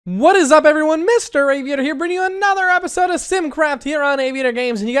What is up, everyone? Mr. Aviator here, bringing you another episode of Kraft here on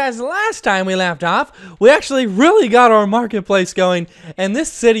AviatorGamez. And you guys, last time we left off, we actually really got our marketplace going. And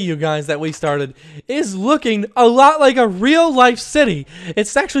this city, you guys, that we started is looking a lot like a real-life city.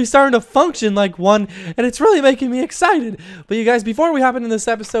 It's actually starting to function like one, and it's really making me excited. But you guys, before we hop into this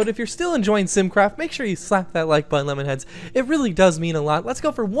episode, if you're still enjoying Kraft, make sure you slap that like button, Lemonheads. It really does mean a lot. Let's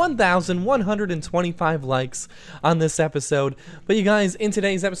go for 1,125 likes on this episode. But you guys, in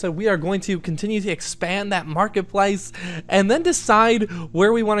today's episode, we are going to continue to expand that marketplace and then decide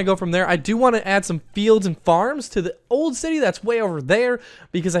where we want to go from there. I do want to add some fields and farms to the old city that's way over there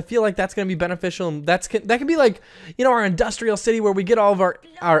because I feel like that's going to be beneficial. And that can be like, you know, our industrial city where we get all of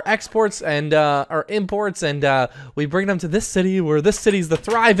our exports and our imports, and we bring them to this city where this city's the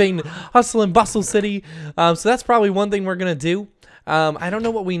thriving hustle and bustle city. So that's probably one thing we're going to do. I don't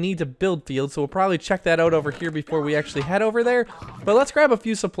know what we need to build fields, so we'll probably check that out over here before we actually head over there. But let's grab a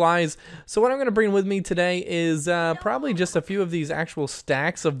few supplies. So what I'm going to bring with me today is probably just a few of these actual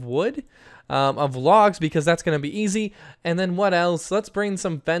stacks of wood, of logs, because that's going to be easy. And then what else? Let's bring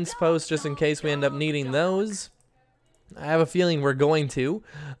some fence posts just in case we end up needing those. I have a feeling we're going to.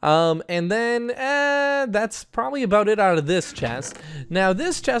 And then that's probably about it out of this chest. Now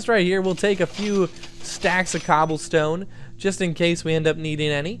this chest right here will take a few stacks of cobblestone just in case we end up needing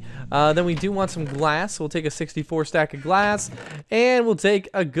any. Then we do want some glass. We'll take a 64 stack of glass, and we'll take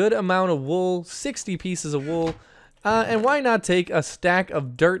a good amount of wool, 60 pieces of wool. And why not take a stack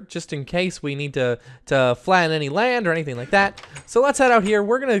of dirt just in case we need to flatten any land or anything like that. So let's head out here.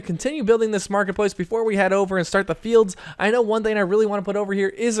 We're going to continue building this marketplace before we head over and start the fields. I know one thing I really want to put over here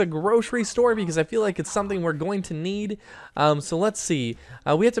is a grocery store because I feel like it's something we're going to need. So let's see.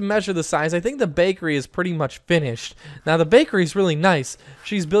 We have to measure the size. I think the bakery is pretty much finished. Now the bakery is really nice.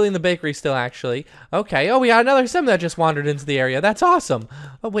 She's building the bakery still, actually. Okay. Oh, we got another sim that just wandered into the area. That's awesome.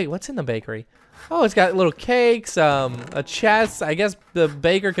 Oh, wait. What's in the bakery? Oh, it's got little cakes, a chest. I guess the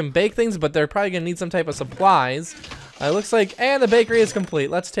baker can bake things, but they're probably going to need some type of supplies. It looks like, and the bakery is complete.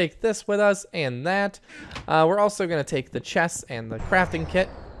 Let's take this with us and that. We're also going to take the chests and the crafting kit.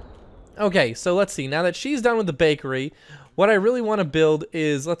 Okay, so let's see. Now that she's done with the bakery, what I really want to build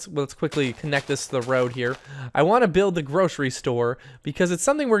is, let's quickly connect this to the road here. I want to build the grocery store because it's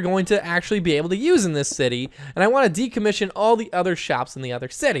something we're going to actually be able to use in this city, and I want to decommission all the other shops in the other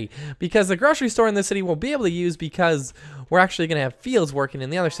city because the grocery store in this city we'll be able to use because we're actually going to have fields working in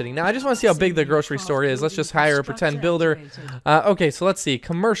the other city. Now I just want to see how big the grocery store is. Let's just hire a pretend builder. Okay, so let's see.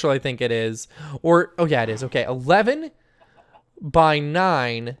 Commercial, I think it is. Or, oh yeah, it is. Okay, 11 by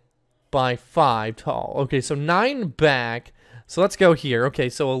 9 by 5 tall. Okay, so 9 back. So let's go here. Okay,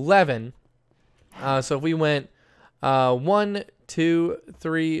 so 11. So if we went 1, 2,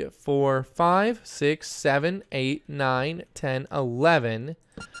 3, 4, 5, 6, 7, 8, 9, 10, 11.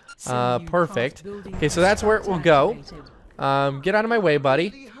 Perfect. Okay, so that's where it will go. Get out of my way,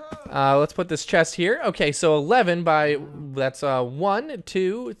 buddy. Let's put this chest here. Okay, so 11 by, that's 1,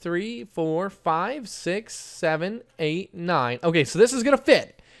 2, 3, 4, 5, 6, 7, 8, 9. Okay, so this is going to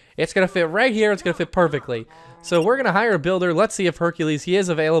fit. It's going to fit right here. It's going to fit perfectly. So we're going to hire a builder. Let's see if Hercules, he is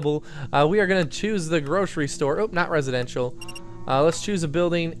available. We are going to choose the grocery store. Oh, not residential. Let's choose a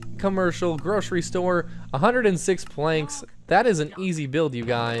building, commercial, grocery store, 106 planks. That is an easy build, you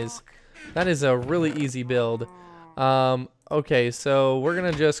guys. That is a really easy build. Okay, so we're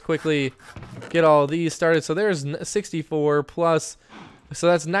going to just quickly get all these started. So there's 64 plus, so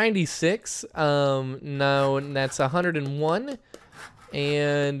that's 96. No, that's 101.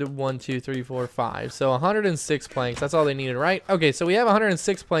 And 1, 2, 3, 4, 5. So 106 planks. That's all they needed, right? Okay, so we have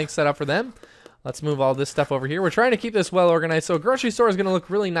 106 planks set up for them. Let's move all this stuff over here. We're trying to keep this well organized. So a grocery store is going to look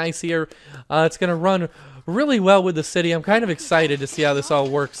really nice here. It's going to run really well with the city. I'm kind of excited to see how this all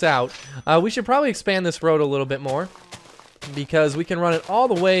works out. We should probably expand this road a little bit more because we can run it all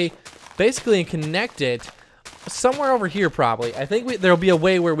the way basically and connect it somewhere over here probably. I think there'll be a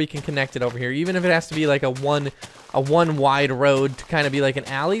way where we can connect it over here, even if it has to be like a one wide road to kind of be like an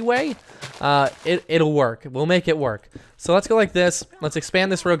alleyway. It'll work. We'll make it work. So let's go like this. Let's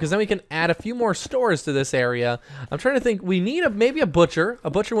expand this road because then we can add a few more stores to this area. I'm trying to think. We need maybe a butcher. A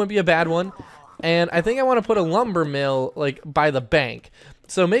butcher wouldn't be a bad one. And I think I want to put a lumber mill like by the bank.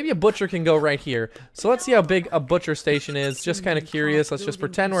 So maybe a butcher can go right here. So let's see how big a butcher station is. Just kind of curious. Let's just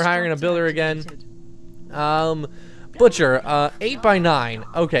pretend we're hiring a builder again. Butcher, 8 by 9.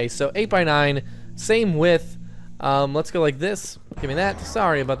 Okay, so 8 by 9, same width. Let's go like this. Give me that.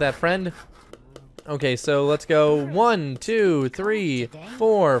 Sorry about that, friend. Okay, so let's go 1, 2, 3,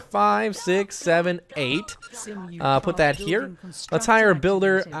 4, 5, 6, 7, 8. Put that here. Let's hire a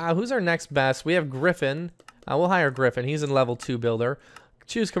builder. Who's our next best? We have Griffin. We'll hire Griffin. He's in level 2 builder.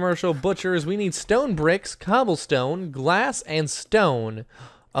 Choose commercial, butchers. We need stone bricks, cobblestone, glass, and stone.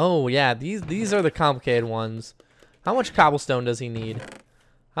 Oh, yeah, these are the complicated ones. How much cobblestone does he need?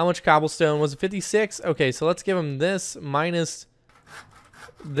 How much cobblestone? Was it 56? Okay, so let's give him this minus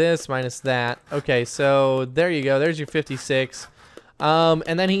this minus that. Okay, so there you go. There's your 56.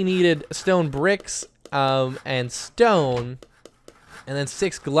 And then he needed stone bricks and stone, and then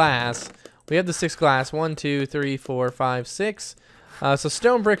 6 glass. We have the 6 glass. 1, 2, 3, 4, 5, 6. So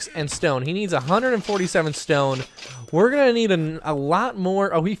stone bricks and stone. He needs 147 stone. We're going to need a lot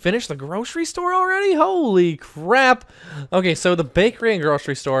more. Oh, he finished the grocery store already? Holy crap. Okay, so the bakery and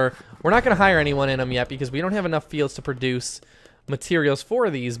grocery store, we're not going to hire anyone in them yet because we don't have enough fields to produce materials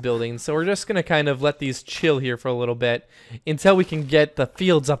for these buildings. So we're just going to kind of let these chill here for a little bit until we can get the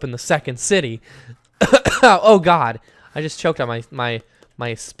fields up in the second city. Oh, God. I just choked on my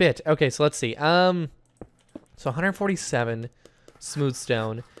spit. Okay, so let's see. So 147... smooth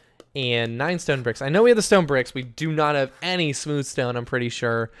stone and 9 stone bricks. I know we have the stone bricks. We do not have any smooth stone, I'm pretty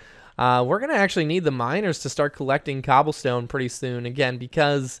sure. We're gonna actually need the miners to start collecting cobblestone pretty soon again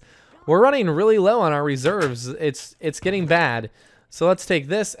because we're running really low on our reserves. It's getting bad. So let's take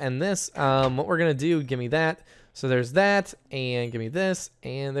this and this. What we're gonna do, give me that. So there's that, and give me this,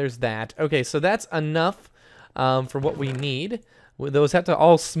 and there's that. Okay, so that's enough for what we need. Those have to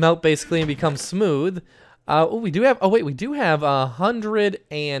all smelt basically and become smooth. Oh, we do have. Oh, wait, we do have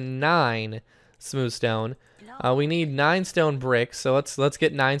 109 smooth stone. We need 9 stone bricks. So let's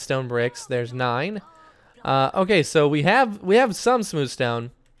get 9 stone bricks. There's 9. Okay, so we have some smooth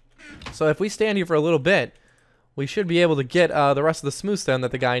stone. So if we stand here for a little bit, we should be able to get the rest of the smooth stone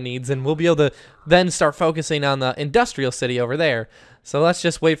that the guy needs, and we'll be able to then start focusing on the industrial city over there. So let's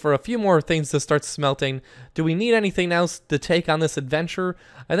just wait for a few more things to start smelting. Do we need anything else to take on this adventure?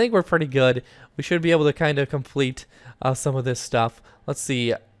 I think we're pretty good. We should be able to kind of complete some of this stuff. Let's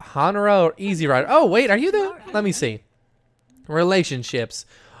see. Honora or Easy Rider? Oh, wait, are you the... Let me see. Relationships.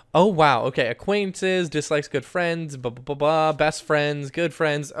 Oh, wow. Okay, acquaintances, dislikes good friends, best friends, good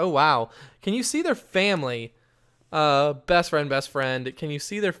friends. Oh, wow. Can you see their family? Best friend. Can you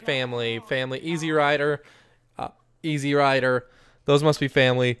see their family? Family, Easy Rider, Easy Rider. Those must be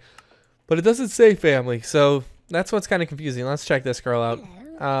family. But it doesn't say family, so that's what's kind of confusing. Let's check this girl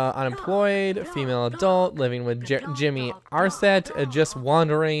out. Unemployed, female adult, living with Jimmy Arset, just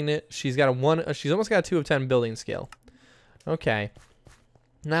wandering. She's got she's almost got a 2 of 10 building skill. Okay.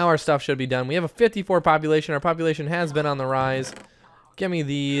 Now our stuff should be done. We have a 54 population. Our population has been on the rise. Give me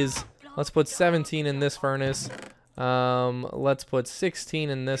these. Let's put 17 in this furnace. Let's put 16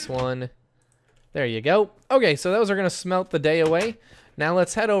 in this one. There you go. Okay, so those are going to smelt the day away. Now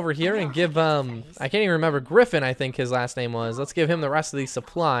let's head over here and give, I can't even remember, Griffin, I think his last name was. Let's give him the rest of these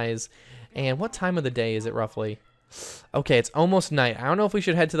supplies. And what time of the day is it roughly? Okay, it's almost night. I don't know if we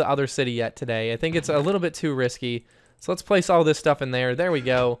should head to the other city yet today. I think it's a little bit too risky. So let's place all this stuff in there. There we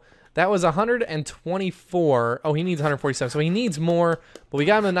go. That was 124. Oh, he needs 147. So he needs more, but we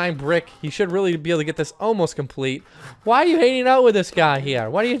got him a 9 brick. He should really be able to get this almost complete. Why are you hanging out with this guy here?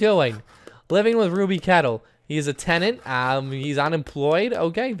 What are you doing? Living with Ruby Kettle. He's a tenant. He's unemployed.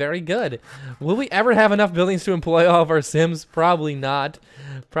 Okay, very good. Will we ever have enough buildings to employ all of our Sims? Probably not.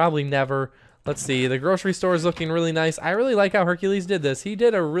 Probably never. Let's see. The grocery store is looking really nice. I really like how Hercules did this. He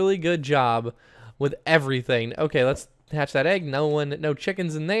did a really good job with everything. Okay, let's hatch that egg. No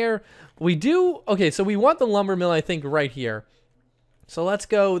chickens in there. We do. Okay, so we want the lumber mill, I think, right here. So let's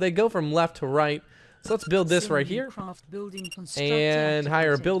go. They go from left to right. So let's build this right here and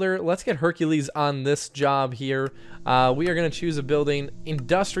hire a builder. Let's get Hercules on this job here. We are going to choose a building.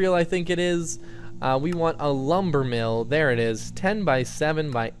 Industrial, I think it is. We want a lumber mill. There it is. 10 by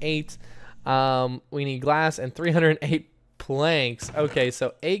 7 by 8. We need glass and 308 planks. Okay,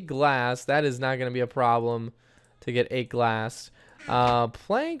 so 8 glass. That is not going to be a problem to get 8 glass.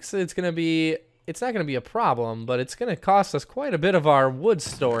 Planks, it's not going to be a problem, but it's going to cost us quite a bit of our wood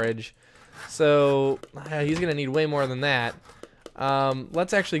storage. So he's going to need way more than that.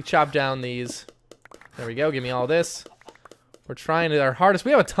 Let's actually chop down these. There we go. Give me all this. We're trying our hardest. We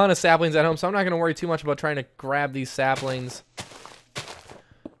have a ton of saplings at home, so I'm not going to worry too much about trying to grab these saplings.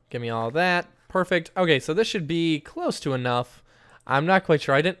 Give me all that. Perfect. Okay, so this should be close to enough. I'm not quite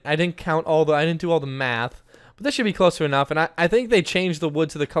sure. I didn't count all the. I didn't do all the math, but this should be close to enough. And I think they changed the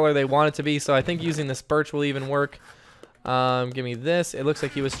wood to the color they want it to be. So I think using this birch will even work. Give me this. It looks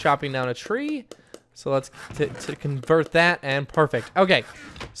like he was chopping down a tree. So let's to convert that, and perfect. Okay,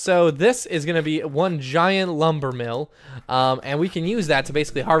 so this is going to be one giant lumber mill, and we can use that to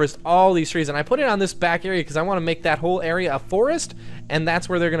basically harvest all these trees. And I put it on this back area because I want to make that whole area a forest, and that's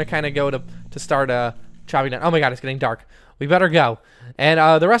where they're going to kind of go to start chopping down. Oh my god, it's getting dark. We better go.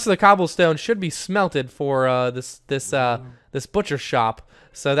 And the rest of the cobblestone should be smelted for this butcher shop.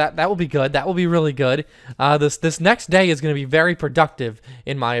 So that will be good. That will be really good. This next day is going to be very productive,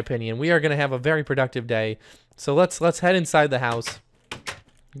 in my opinion. We are going to have a very productive day. So let's head inside the house.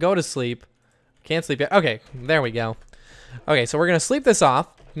 Go to sleep. Can't sleep yet. Okay, there we go. Okay, so we're going to sleep this off.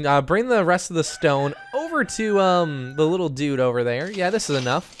 Bring the rest of the stone over to the little dude over there. Yeah, this is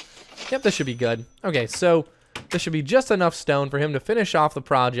enough. Yep, this should be good. Okay, so this should be just enough stone for him to finish off the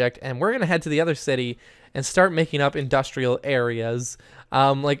project, and we're going to head to the other city and start making up industrial areas.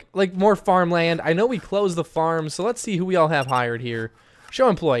 Like more farmland. I know we closed the farm, so let's see who we all have hired here. Show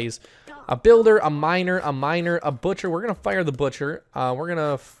employees. A builder, a miner, a butcher. We're going to fire the butcher. We're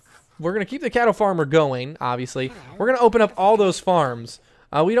going to keep the cattle farmer going, obviously. We're going to open up all those farms.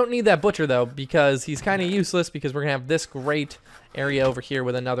 We don't need that butcher, though, because he's kind of useless, because we're going to have this great area over here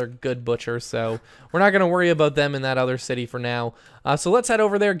with another good butcher, so we're not going to worry about them in that other city for now. So let's head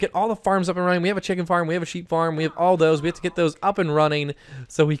over there, get all the farms up and running. We have a chicken farm, we have a sheep farm, we have all those. We have to get those up and running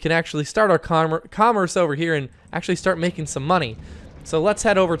so we can actually start our commerce over here and actually start making some money. So let's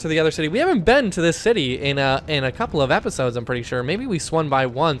head over to the other city. We haven't been to this city in a couple of episodes, I'm pretty sure. Maybe we swung by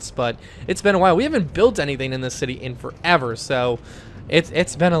once, but it's been a while. We haven't built anything in this city in forever, so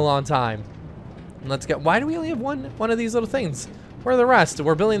it's been a long time. Let's get. Why do we only have one of these little things? Where are the rest?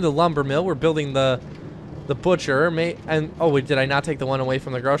 We're building the lumber mill. We're building the butcher. And oh wait, did I not take the one away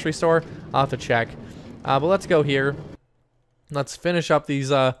from the grocery store? I'll have to check. But let's go here. Let's finish up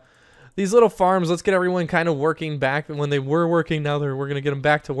these little farms. Let's get everyone kind of working back. When they were working, now we're gonna get them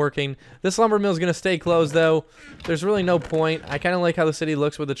back to working. This lumber mill is gonna stay closed though. There's really no point. I kind of like how the city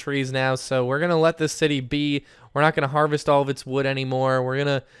looks with the trees now, so we're gonna let this city be. We're not gonna harvest all of its wood anymore. We're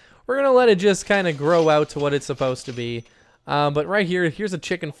gonna let it just kind of grow out to what it's supposed to be. But right here's a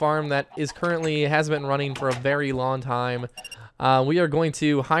chicken farm that is currently has been running for a very long time. We are going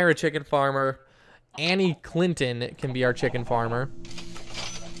to hire a chicken farmer. Annie Clinton can be our chicken farmer.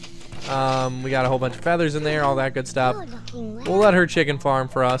 We got a whole bunch of feathers in there, all that good stuff. We'll let her chicken farm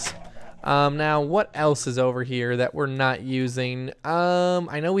for us. Now, what else is over here that we're not using?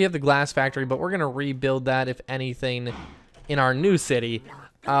 I know we have the glass factory, but we're gonna rebuild that, if anything, in our new city.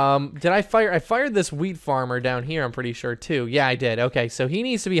 Did I fire? I fired this wheat farmer down here, I'm pretty sure, too. Yeah, I did. Okay, so he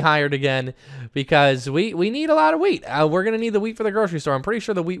needs to be hired again because we need a lot of wheat. We're gonna need the wheat for the grocery store. I'm pretty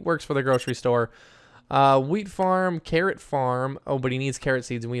sure the wheat works for the grocery store. Wheat farm, carrot farm. Oh, but he needs carrot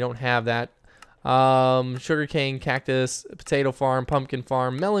seeds, and we don't have that. Sugarcane, cactus, potato farm, pumpkin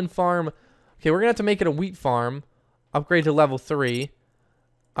farm, melon farm. Okay, we're gonna have to make it a wheat farm. Upgrade to level 3.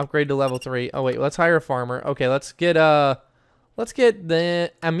 Upgrade to level 3. Oh wait, let's hire a farmer. Okay, let's get the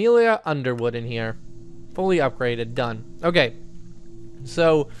Amelia Underwood in here. Fully upgraded. Done. Okay.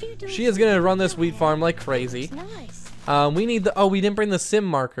 So she is gonna run this wheat farm like crazy. We need the we didn't bring the sim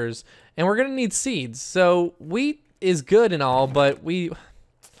markers, and we're gonna need seeds. So wheat is good and all, but wheat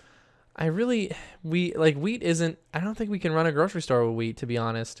isn't. I don't think we can run a grocery store with wheat, to be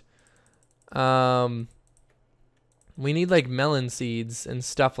honest. We need like melon seeds and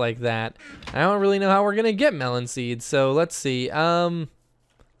stuff like that. I don't really know how we're gonna get melon seeds, so let's see.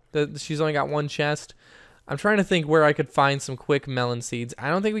 She's only got one chest. I'm trying to think where I could find some quick melon seeds. I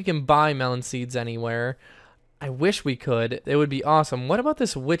don't think we can buy melon seeds anywhere. I wish we could. It would be awesome. What about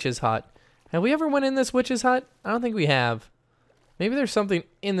this witch's hut? Have we ever went in this witch's hut? I don't think we have. Maybe there's something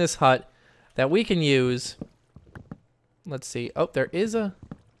in this hut that we can use. Let's see. Oh, there is a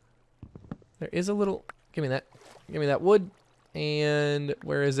little. Give me that. Give me that wood. And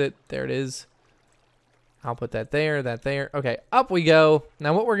where is it? There it is. I'll put that there, that there. Okay, up we go.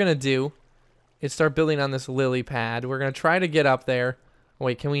 Now what we're going to do is start building on this lily pad. We're going to try to get up there.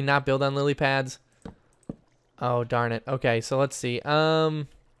 Wait, can we not build on lily pads? Oh, darn it. Okay, so let's see. What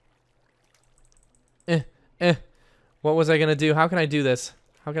was I going to do? How can I do this?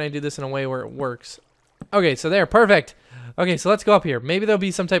 How can I do this in a way where it works? Okay, so there. Perfect. Okay, so let's go up here. Maybe there'll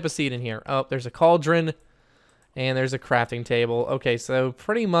be some type of seed in here. Oh, there's a cauldron. And there's a crafting table. Okay, so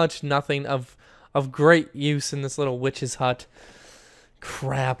pretty much nothing of great use in this little witch's hut.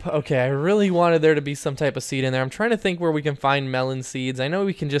 Crap. Okay, I really wanted there to be some type of seed in there. I'm trying to think where we can find melon seeds. I know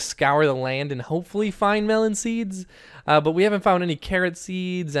we can just scour the land and hopefully find melon seeds. But we haven't found any carrot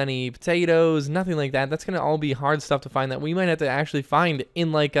seeds, any potatoes, nothing like that. That's going to all be hard stuff to find that we might have to actually find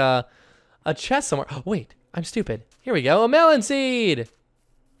in like a chest somewhere. Oh, wait, I'm stupid. Here we go, a melon seed.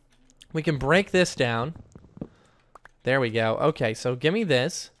 We can break this down. There we go. Okay, so give me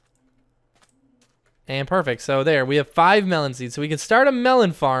this. And perfect. So there, we have 5 melon seeds. So we can start a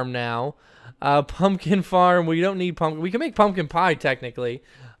melon farm now. Pumpkin farm. We don't need pumpkin. We can make pumpkin pie technically,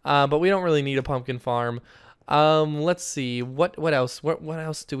 but we don't really need a pumpkin farm. Let's see. What else? What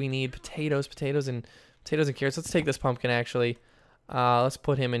else do we need? Potatoes and carrots. Let's take this pumpkin actually. Let's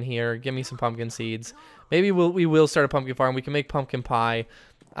put him in here. Give me some pumpkin seeds. Maybe we will start a pumpkin farm. We can make pumpkin pie.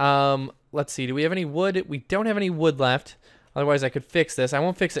 Let's see. Do we have any wood? We don't have any wood left. Otherwise, I could fix this. I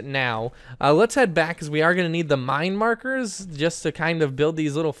won't fix it now. Let's head back because we are going to need the mine markers just to kind of build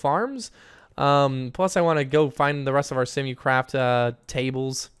these little farms. Plus, I want to go find the rest of our SimuCraft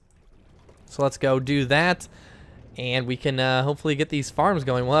tables. So let's go do that. And we can hopefully get these farms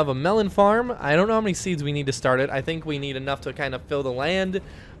going. We'll have a melon farm. I don't know how many seeds we need to start it. I think we need enough to kind of fill the land.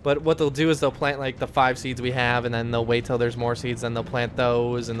 But what they'll do is they'll plant like the 5 seeds we have, and then they'll wait till there's more seeds, then they'll plant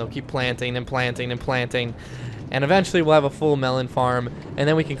those, and they'll keep planting and planting and planting. And eventually we'll have a full melon farm, and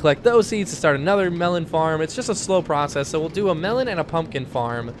then we can collect those seeds to start another melon farm. It's just a slow process, so we'll do a melon and a pumpkin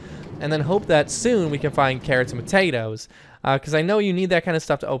farm, and then hope that soon we can find carrots and potatoes. Because I know you need that kind of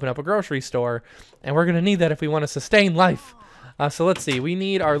stuff to open up a grocery store, and we're going to need that if we want to sustain life. So let's see. We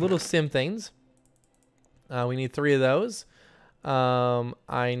need our little sim things. We need 3 of those.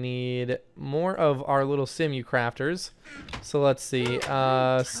 I need more of our little SimuCrafters. So let's see.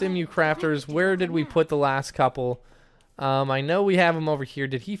 SimuCrafters, where did we put the last couple? I know we have them over here.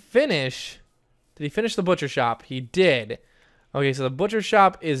 Did he finish? Did he finish the butcher shop? He did. Okay, so the butcher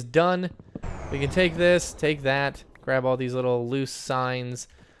shop is done. We can take this, take that. Grab all these little loose signs.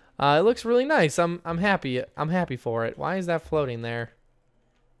 It looks really nice. I'm happy. I'm happy for it. Why is that floating there?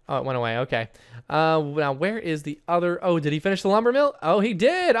 Oh, it went away. Okay. Now where is the other? Oh, did he finish the lumber mill? Oh, he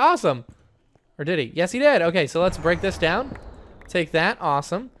did. Awesome. Or did he? Yes, he did. Okay, so let's break this down. Take that.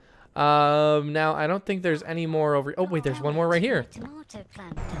 Awesome. Now I don't think there's any more over. Oh wait, there's one more right here.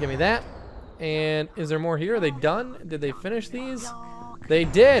 Give me that. And is there more here? Are they done? Did they finish these? They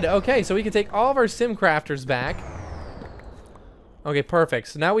did. Okay, so we can take all of our SimCrafters back. Okay, perfect.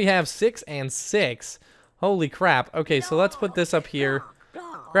 So now we have 6 and 6. Holy crap. Okay, so let's put this up here.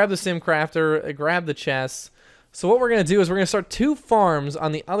 Grab the SimCrafter, grab the chests. So what we're going to do is we're going to start 2 farms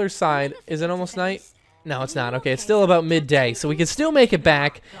on the other side. Is it almost night? No, it's not. Okay, it's still about midday. So we can still make it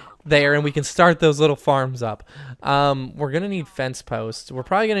back there and we can start those little farms up. We're going to need fence posts. We're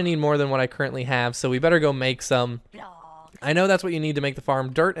probably going to need more than what I currently have, so we better go make some. I know that's what you need to make the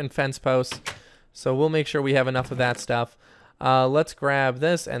farm, dirt and fence posts. So we'll make sure we have enough of that stuff. Let's grab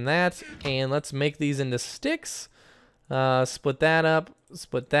this and that, and let's make these into sticks. Split that up,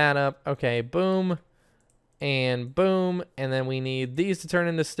 split that up. Okay, boom, and boom. And then we need these to turn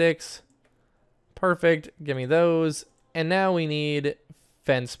into sticks. Perfect, give me those. And now we need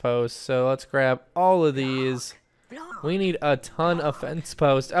fence posts. So let's grab all of these. We need a ton of fence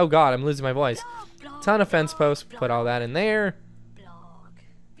posts. Oh God, I'm losing my voice. Ton of fence posts, put all that in there.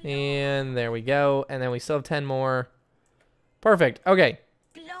 And there we go. And then we still have 10 more. Perfect. Okay.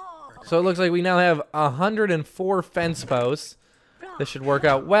 So it looks like we now have 104 fence posts. This should work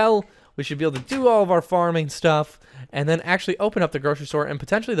out well. We should be able to do all of our farming stuff and then actually open up the grocery store and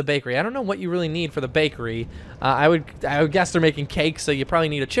potentially the bakery. I don't know what you really need for the bakery. I would guess they're making cakes, so you probably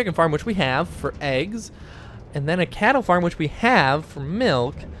need a chicken farm, which we have for eggs, and then a cattle farm, which we have for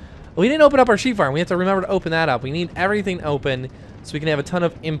milk. We didn't open up our sheep farm. We have to remember to open that up. We need everything open so we can have a ton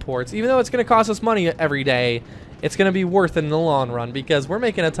of imports. Even though it's going to cost us money every day, it's going to be worth it in the long run because we're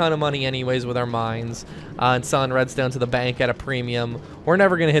making a ton of money anyways with our mines and selling redstone to the bank at a premium. We're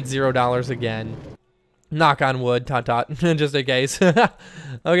never going to hit $0 again. Knock on wood, just in case.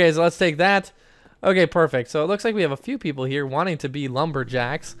 Okay, so let's take that. Okay, perfect. So it looks like we have a few people here wanting to be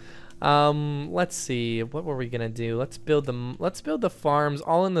lumberjacks. Let's see. What were we going to do? Let's build the farms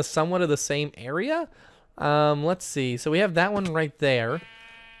all in the somewhat of the same area. Let's see. So we have that one right there.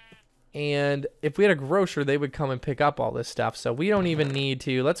 And if we had a grocer, they would come and pick up all this stuff. So we don't even need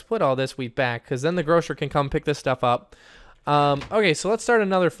to. Let's put all this wheat back because then the grocer can come pick this stuff up. Okay, so let's start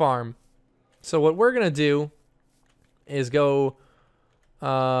another farm. So what we're going to do is go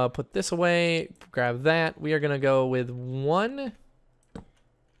put this away, grab that. We are going to go with 1.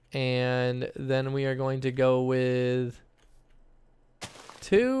 And then we are going to go with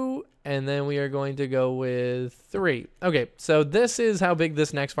 2. And then we are going to go with 3. Okay, so this is how big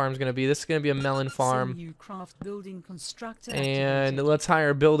this next farm is going to be. This is going to be a melon farm. And let's hire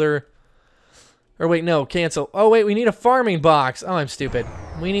a builder. Or wait, no, cancel. Oh, wait, we need a farming box. Oh, I'm stupid.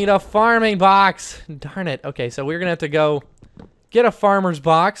 We need a farming box. Darn it. Okay, so we're going to have to go get a farmer's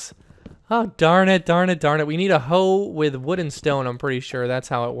box. Oh, darn it, darn it, darn it. We need a hoe with wood and stone, I'm pretty sure. That's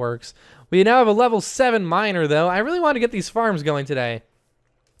how it works. We now have a level 7 miner, though. I really want to get these farms going today.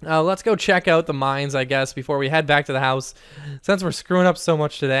 Let's go check out the mines, I guess, before we head back to the house, since we're screwing up so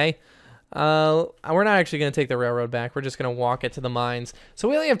much today. We're not actually going to take the railroad back. We're just going to walk it to the mines. So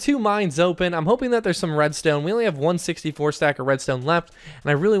we only have 2 mines open. I'm hoping that there's some redstone. We only have 164 stack of redstone left, and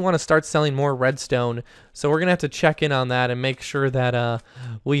I really want to start selling more redstone. So we're going to have to check in on that and make sure that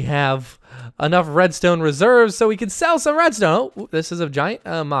we have enough redstone reserves so we can sell some redstone. Oh, this is a giant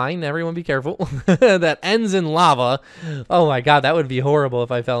mine. Everyone be careful. That ends in lava. Oh my god, that would be horrible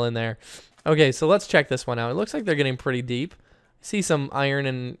if I fell in there. Okay, so let's check this one out. It looks like they're getting pretty deep. See some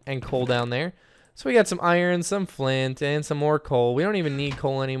iron and coal down there. So we got some iron, some flint, and some more coal. We don't even need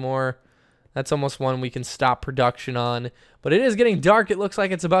coal anymore. That's almost one we can stop production on. But it is getting dark. It looks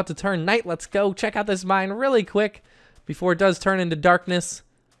like it's about to turn night. Let's go check out this mine really quick before it does turn into darkness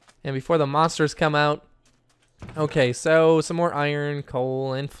and before the monsters come out. Okay, so some more iron,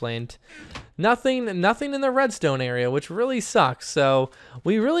 coal, and flint. Nothing in the redstone area, which really sucks. So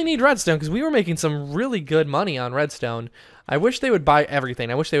we really need redstone because we were making some really good money on redstone. I wish they would buy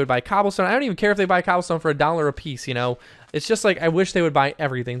everything. I wish they would buy cobblestone. I don't even care if they buy cobblestone for $1 a piece, you know. It's just like I wish they would buy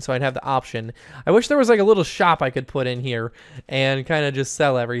everything so I'd have the option. I wish there was like a little shop I could put in here and kind of just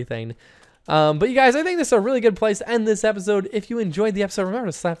sell everything. But you guys, I think this is a really good place to end this episode. If you enjoyed the episode, remember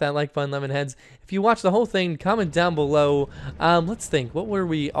to slap that like button, Lemonheads. If you watched the whole thing, comment down below. Let's think. What were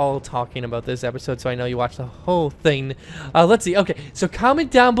we all talking about this episode so I know you watched the whole thing? Let's see. Okay, so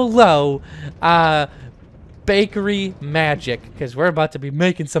comment down below bakery magic, because we're about to be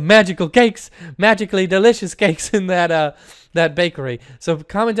making some magical cakes, magically delicious cakes in that bakery. So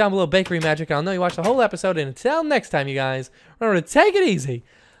comment down below bakery magic, and I'll know you watched the whole episode. And until next time, you guys, remember to take it easy.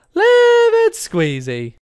 Live it squeezy.